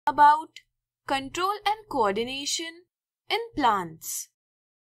about control and coordination in plants.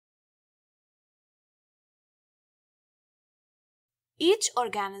 Each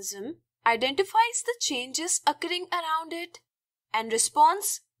organism identifies the changes occurring around it and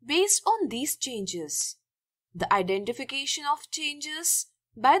responds based on these changes. The identification of changes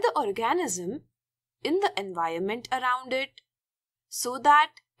by the organism in the environment around it so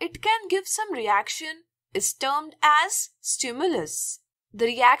that it can give some reaction is termed as stimulus. The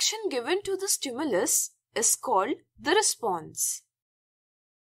reaction given to the stimulus is called the response.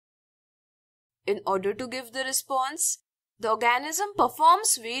 In order to give the response, the organism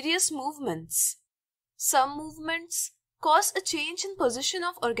performs various movements. Some movements cause a change in position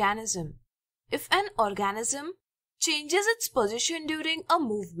of organism. If an organism changes its position during a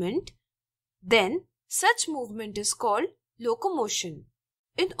movement, then such movement is called locomotion.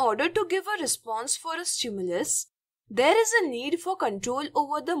 In order to give a response for a stimulus, there is a need for control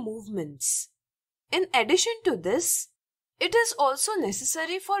over the movements. In addition to this, it is also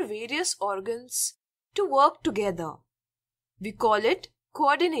necessary for various organs to work together. We call it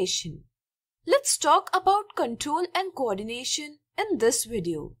coordination. Let's talk about control and coordination in this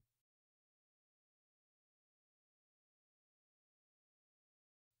video.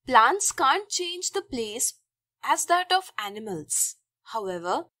 Plants can't change the place as that of animals.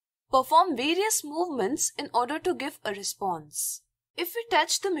 However, perform various movements in order to give a response. If we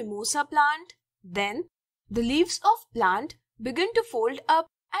touch the mimosa plant, then the leaves of plant begin to fold up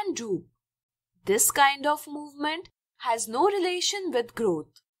and droop. This kind of movement has no relation with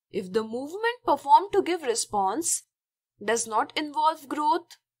growth. If the movement performed to give response does not involve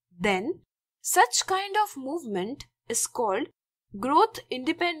growth, then such kind of movement is called growth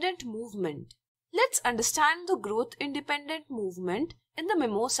independent movement. Let's understand the growth independent movement in the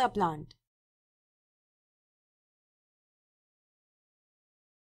mimosa plant.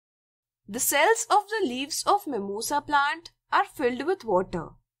 The cells of the leaves of mimosa plant are filled with water.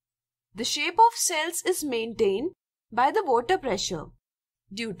 The shape of cells is maintained by the water pressure.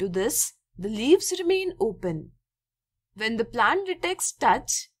 Due to this, the leaves remain open. When the plant detects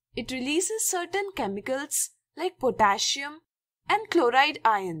touch, it releases certain chemicals like potassium and chloride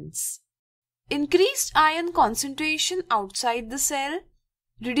ions. Increased ion concentration outside the cell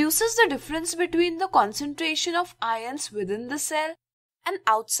reduces the difference between the concentration of ions within the cell and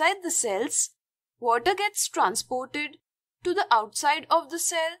outside the cells. Water gets transported to the outside of the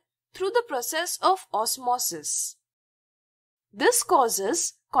cell through the process of osmosis. This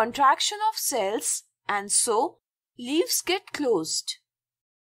causes contraction of cells and so leaves get closed.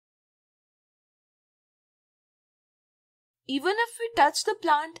 Even if we touch the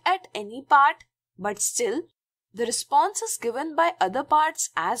plant at any part, but still, the response is given by other parts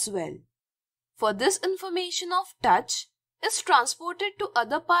as well. For this information of touch is transported to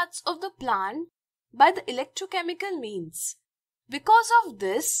other parts of the plant by the electrochemical means. Because of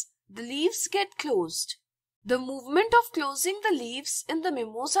this, the leaves get closed. The movement of closing the leaves in the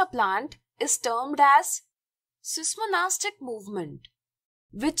mimosa plant is termed as seismonastic movement,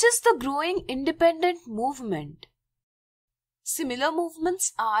 which is the growing independent movement. Similar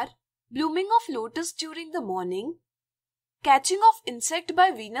movements are blooming of lotus during the morning, catching of insect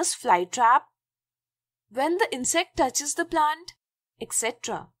by Venus flytrap, when the insect touches the plant,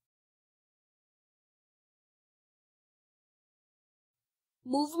 etc.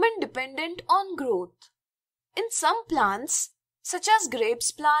 Movement dependent on growth. In some plants, such as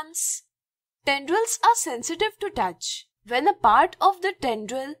grapes plants, tendrils are sensitive to touch. When a part of the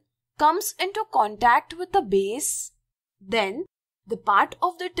tendril comes into contact with the base, then the part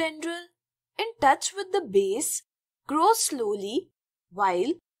of the tendril in touch with the base grows slowly,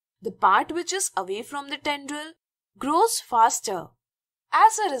 while the part which is away from the tendril grows faster.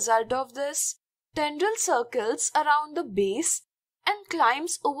 As a result of this, tendril circles around the base and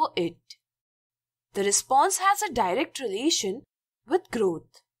climbs over it. The response has a direct relation with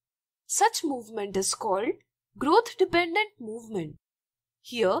growth. Such movement is called growth-dependent movement.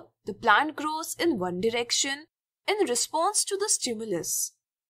 Here, the plant grows in one direction in response to the stimulus.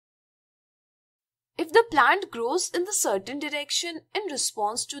 If the plant grows in the certain direction in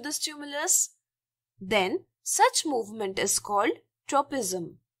response to the stimulus, then such movement is called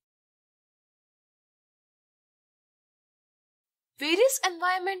tropism. Various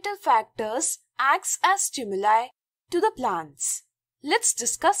environmental factors acts as stimuli to the plants. Let's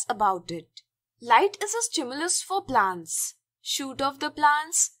discuss about it. Light is a stimulus for plants. Shoot of the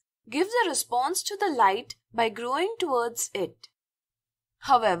plants give the response to the light by growing towards it.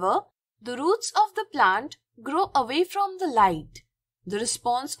 However, the roots of the plant grow away from the light. The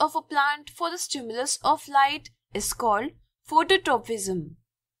response of a plant for the stimulus of light is called phototropism.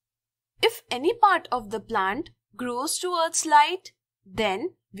 If any part of the plant grows towards light,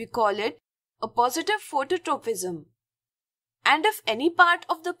 then we call it a positive phototropism. And if any part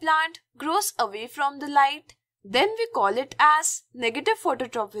of the plant grows away from the light, then we call it as negative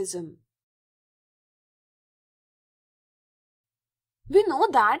phototropism. We know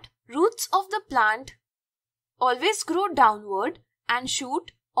that roots of the plant always grow downward and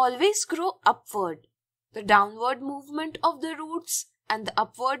shoot always grow upward. The downward movement of the roots and the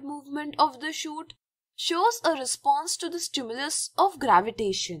upward movement of the shoot shows a response to the stimulus of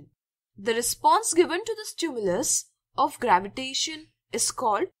gravitation. The response given to the stimulus of gravitation is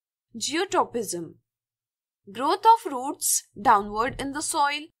called geotropism. Growth of roots downward in the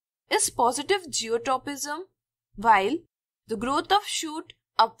soil is positive geotropism, while the growth of shoot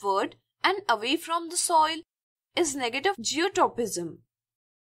upward and away from the soil is negative geotropism.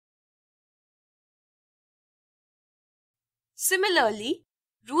 Similarly,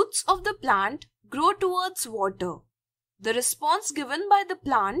 roots of the plant grow towards water. The response given by the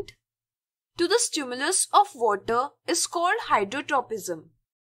plant to the stimulus of water is called hydrotropism.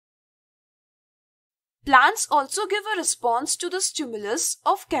 Plants also give a response to the stimulus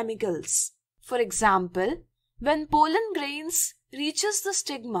of chemicals. For example, when pollen grains reaches the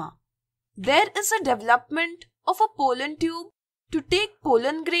stigma, there is a development of a pollen tube to take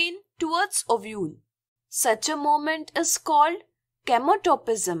pollen grain towards ovule. Such a moment is called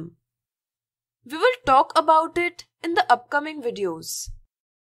chemotropism. We will talk about it in the upcoming videos.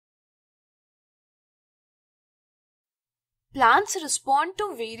 Plants respond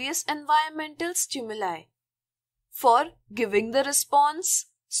to various environmental stimuli. For giving the response,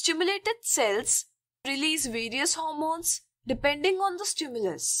 stimulated cells release various hormones depending on the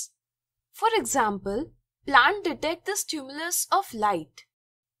stimulus. For example, plant detect the stimulus of light.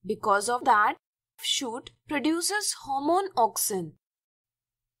 Because of that, shoot produces hormone auxin.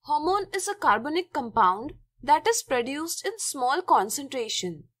 Hormone is a carbonic compound that is produced in small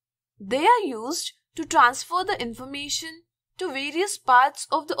concentration. They are used to transfer the information to various parts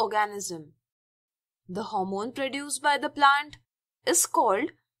of the organism. The hormone produced by the plant is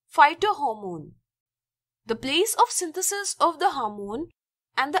called phytohormone. The place of synthesis of the hormone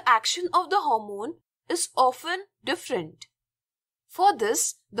and the action of the hormone is often different. For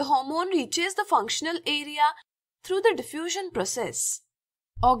this, the hormone reaches the functional area through the diffusion process.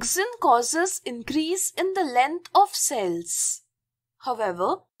 Auxin causes increase in the length of cells.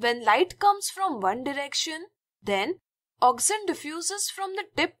 However, when light comes from one direction, then auxin diffuses from the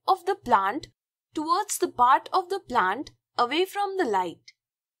tip of the plant towards the part of the plant away from the light.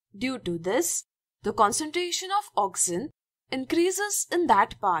 Due to this, the concentration of auxin increases in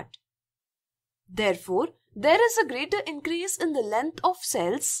that part. Therefore, there is a greater increase in the length of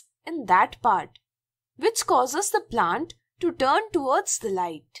cells in that part, which causes the plant to turn towards the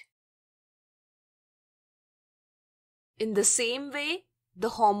light. In the same way, the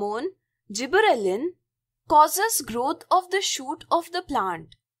hormone gibberellin causes growth of the shoot of the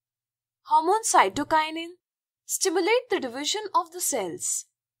plant. Hormone cytokinin stimulate the division of the cells.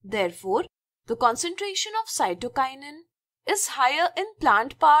 Therefore, the concentration of cytokinin is higher in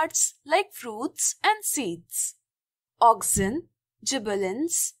plant parts like fruits and seeds. Auxin,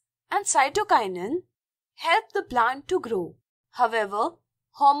 gibberellins, and cytokinin help the plant to grow. However,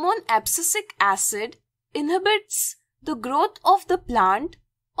 hormone abscisic acid inhibits the growth of the plant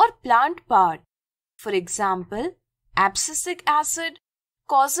or plant part. For example, abscisic acid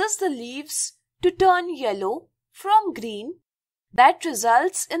causes the leaves to turn yellow from green, that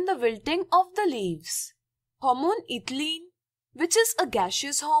results in the wilting of the leaves. Hormone ethylene, which is a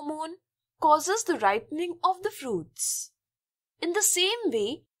gaseous hormone, causes the ripening of the fruits. In the same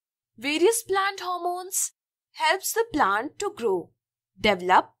way, various plant hormones helps the plant to grow,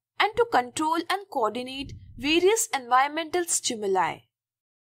 develop, and to control and coordinate various environmental stimuli.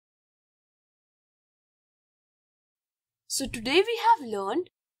 So today we have learned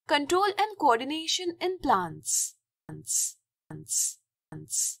control and coordination in plants.